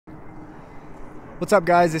What's up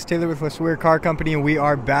guys, it's Taylor with LeSueur Car Company and we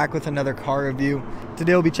are back with another car review.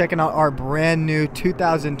 Today we'll be checking out our brand new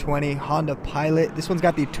 2020 Honda Pilot. This one's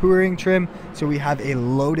got the touring trim, so we have a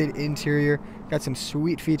loaded interior. Got some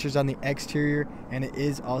sweet features on the exterior, and it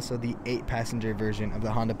is also the 8-passenger version of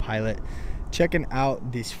the Honda Pilot. Checking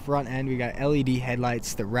out this front end, we got LED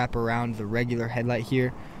headlights that wrap around the regular headlight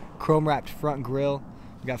here. Chrome wrapped front grille.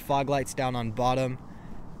 We got fog lights down on bottom.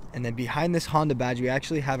 And then behind this Honda badge, we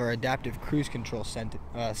actually have our adaptive cruise control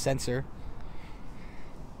sensor.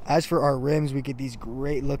 As for our rims, we get these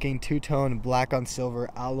great looking two-tone black on silver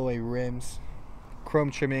alloy rims.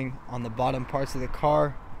 Chrome trimming on the bottom parts of the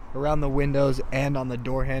car, around the windows and on the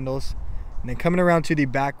door handles. And then coming around to the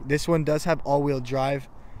back, this one does have all-wheel drive.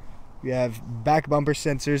 We have back bumper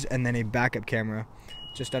sensors and then a backup camera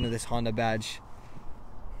just under this Honda badge.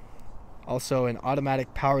 Also an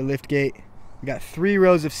automatic power lift gate. We got 3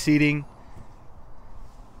 rows of seating.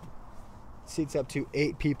 Seats up to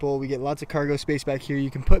 8 people. We get lots of cargo space back here.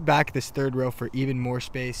 You can put back this 3rd row for even more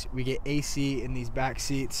space. We get AC in these back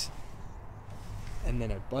seats. And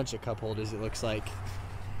then a bunch of cup holders, it looks like.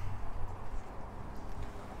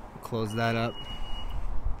 Close that up.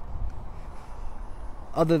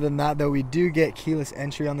 Other than that though, we do get keyless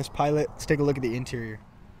entry on this Pilot. Let's take a look at the interior.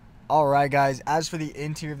 Alright guys, as for the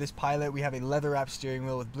interior of this Pilot, we have a leather wrapped steering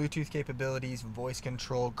wheel with Bluetooth capabilities, voice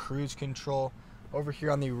control, cruise control. Over here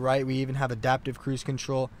on the right we even have adaptive cruise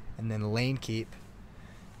control and then lane keep.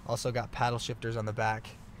 Also got paddle shifters on the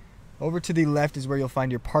back. Over to the left is where you'll find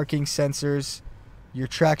your parking sensors, your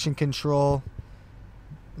traction control,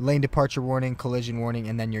 lane departure warning, collision warning,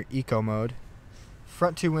 and then your eco mode.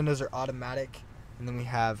 Front 2 windows are automatic, and then we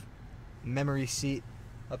have memory seat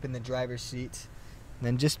up in the driver's seat. And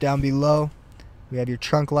then just down below, we have your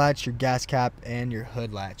trunk latch, your gas cap, and your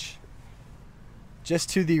hood latch. Just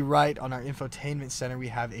to the right on our infotainment center, we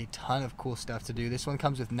have a ton of cool stuff to do. This one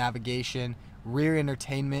comes with navigation, rear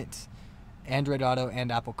entertainment, Android Auto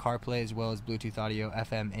and Apple CarPlay, as well as Bluetooth audio,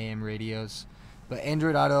 FM, AM radios. But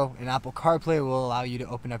Android Auto and Apple CarPlay will allow you to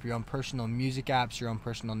open up your own personal music apps, your own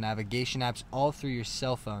personal navigation apps, all through your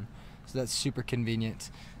cell phone. So that's super convenient.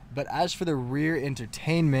 But as for the rear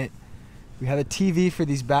entertainment, we have a TV for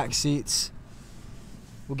these back seats.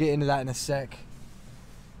 We'll get into that in a sec.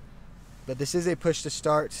 But this is a push to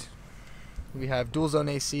start. We have dual zone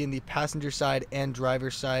AC in the passenger side and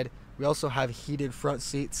driver's side. We also have heated front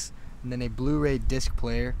seats and then a Blu-ray disc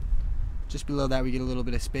player. Just below that we get a little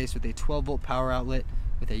bit of space with a 12-volt power outlet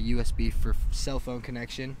with a USB for cell phone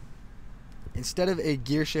connection. Instead of a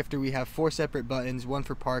gear shifter, we have 4 separate buttons, one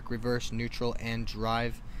for park, reverse, neutral, and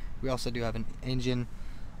drive. We also do have an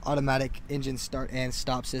automatic engine start and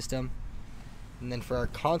stop system. And then for our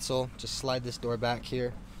console, just slide this door back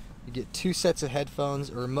here. You get 2 sets of headphones,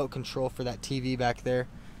 a remote control for that TV back there,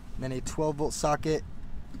 and then a 12-volt socket,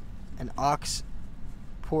 an aux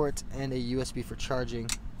port, and a USB for charging.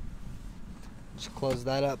 Just close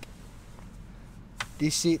that up.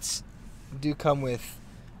 These seats do come with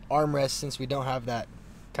armrests since we don't have that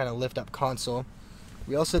kind of lift up console.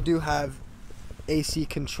 We also do have AC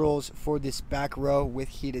controls for this back row with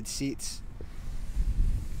heated seats.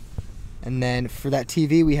 And then for that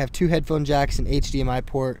TV we have 2 headphone jacks, an HDMI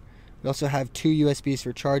port. We also have 2 USBs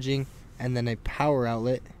for charging and then a power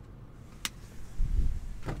outlet.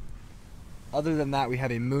 Other than that, we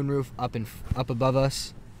have a moonroof up above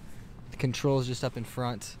us. The controls just up in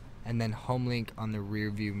front, and then Homelink on the rear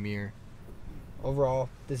view mirror. Overall,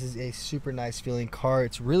 this is a super nice feeling car.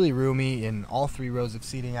 It's really roomy in all 3 rows of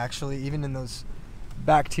seating actually, even in those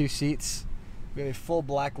back 2 seats. We have a full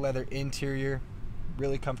black leather interior,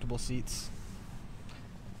 really comfortable seats,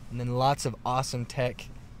 and then lots of awesome tech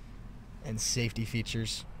and safety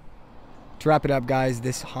features. To wrap it up guys,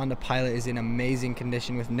 this Honda Pilot is in amazing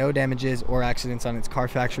condition with no damages or accidents on its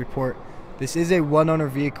Carfax report. This is a one-owner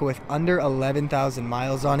vehicle with under 11,000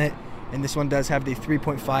 miles on it. And this one does have the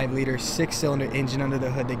 3.5 liter 6-cylinder engine under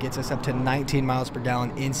the hood that gets us up to 19 miles per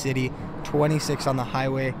gallon in city, 26 on the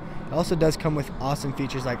highway. It also does come with awesome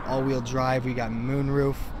features like all-wheel drive. We got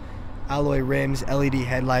moonroof, alloy rims, LED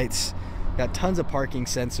headlights, got tons of parking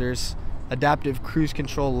sensors, adaptive cruise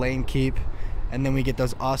control, lane keep, and then we get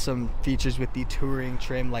those awesome features with the touring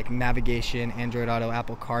trim like navigation, Android Auto,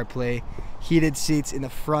 Apple CarPlay, heated seats in the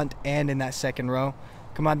front and in that 2nd row.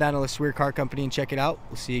 Come on down to LeSueur Car Company and check it out.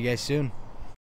 We'll see you guys soon.